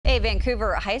A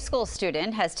Vancouver high school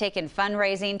student has taken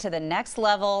fundraising to the next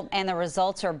level, and the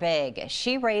results are big.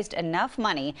 She raised enough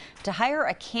money to hire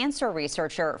a cancer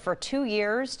researcher for 2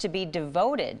 years to be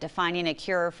devoted to finding a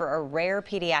cure for a rare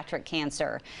pediatric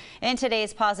cancer. In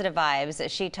today's Positive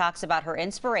Vibes, she talks about her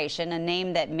inspiration, a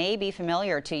name that may be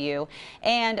familiar to you,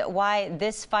 and why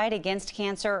this fight against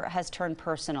cancer has turned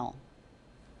personal.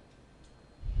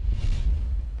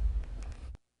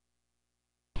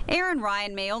 Erin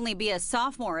Ryan may only be a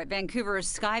sophomore at Vancouver's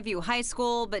Skyview High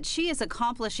School, but she is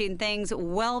accomplishing things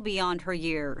well beyond her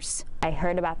years. I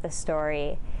heard about the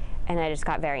story and I just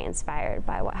got very inspired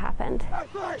by what happened.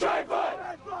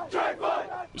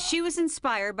 She was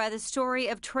inspired by the story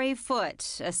of Trey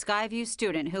Foote, a Skyview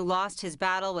student who lost his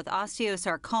battle with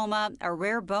osteosarcoma, a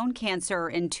rare bone cancer,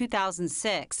 in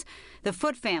 2006. The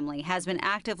Foote family has been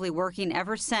actively working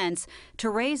ever since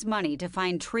to raise money to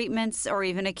find treatments or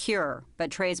even a cure. But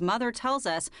Trey's mother tells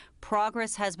us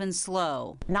progress has been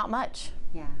slow. Not much,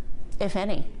 if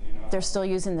any. They're still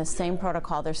using the same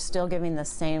protocol. They're still giving the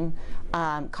same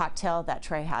cocktail that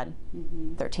Trey had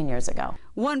 13 years ago.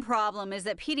 One problem is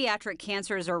that pediatric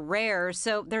cancers are rare,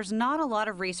 so there's not a lot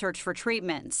of research for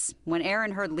treatments. When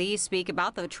Erin heard Lee speak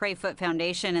about the Trey Foote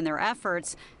Foundation and their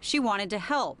efforts, she wanted to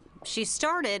help. She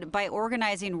started by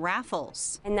organizing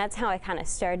raffles. And that's how I kind of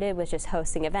started, was just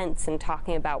hosting events and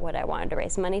talking about what I wanted to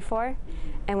raise money for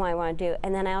and what I wanted to do.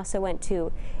 And then I also went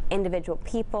to individual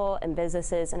people and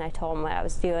businesses and I told them what I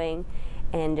was doing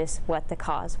and just what the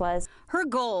cause was. Her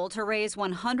goal to raise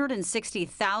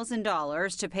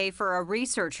 $160,000 to pay for a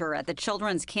researcher at the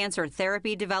Children's Cancer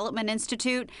Therapy Development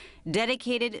Institute,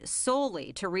 dedicated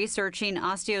solely to researching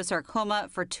osteosarcoma,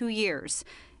 for 2 years.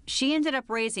 She ended up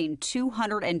raising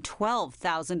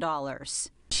 $212,000.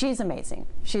 She's amazing.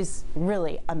 She's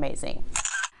really amazing.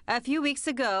 A few weeks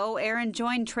ago, Erin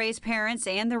joined Trey's parents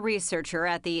and the researcher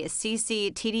at the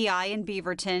CCTDI in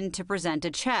Beaverton to present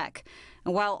a check.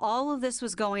 And while all of this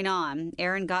was going on,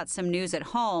 Erin got some news at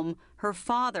home. Her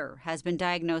father has been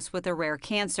diagnosed with a rare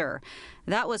cancer.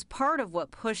 That was part of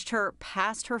what pushed her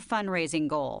past her fundraising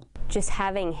goal. Just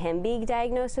having him be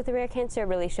diagnosed with a rare cancer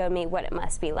really showed me what it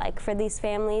must be like for these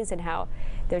families and how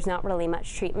there's not really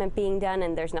much treatment being done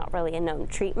and there's not really a known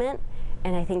treatment.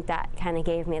 And I think that kind of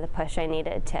gave me the push I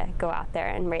needed to go out there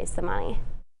and raise the money.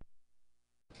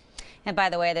 And by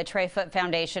the way, the Trey Foote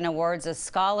Foundation awards a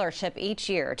scholarship each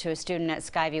year to a student at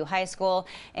Skyview High School.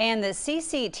 And the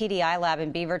CCTDI lab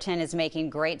in Beaverton is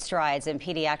making great strides in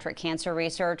pediatric cancer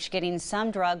research, getting some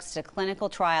drugs to clinical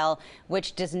trial,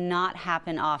 which does not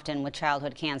happen often with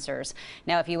childhood cancers.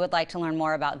 Now, if you would like to learn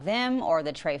more about them or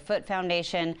the Trey Foote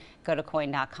Foundation, go to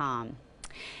KOIN.com.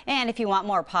 And if you want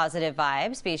more positive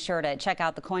vibes, be sure to check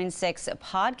out the KOIN 6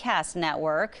 podcast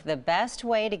network. The best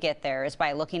way to get there is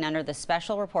by looking under the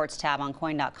special reports tab on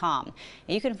KOIN.com.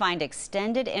 You can find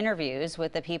extended interviews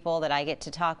with the people that I get to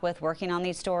talk with working on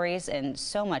these stories and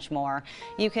so much more.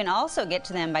 You can also get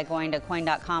to them by going to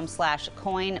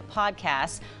KOIN.com/KOIN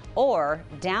podcasts or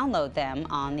download them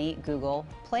on the Google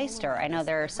Play Store. I know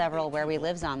there are several Where We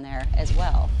Lives on there as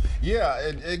well. Yeah,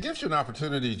 it gives you an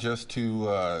opportunity just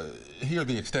to hear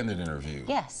the extended interview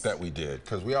that we did,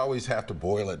 because we always have to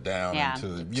boil it down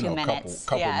into a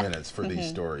couple minutes for these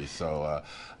stories. So a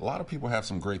lot of people have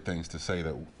some great things to say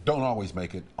that don't always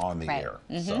make it on the air.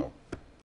 So.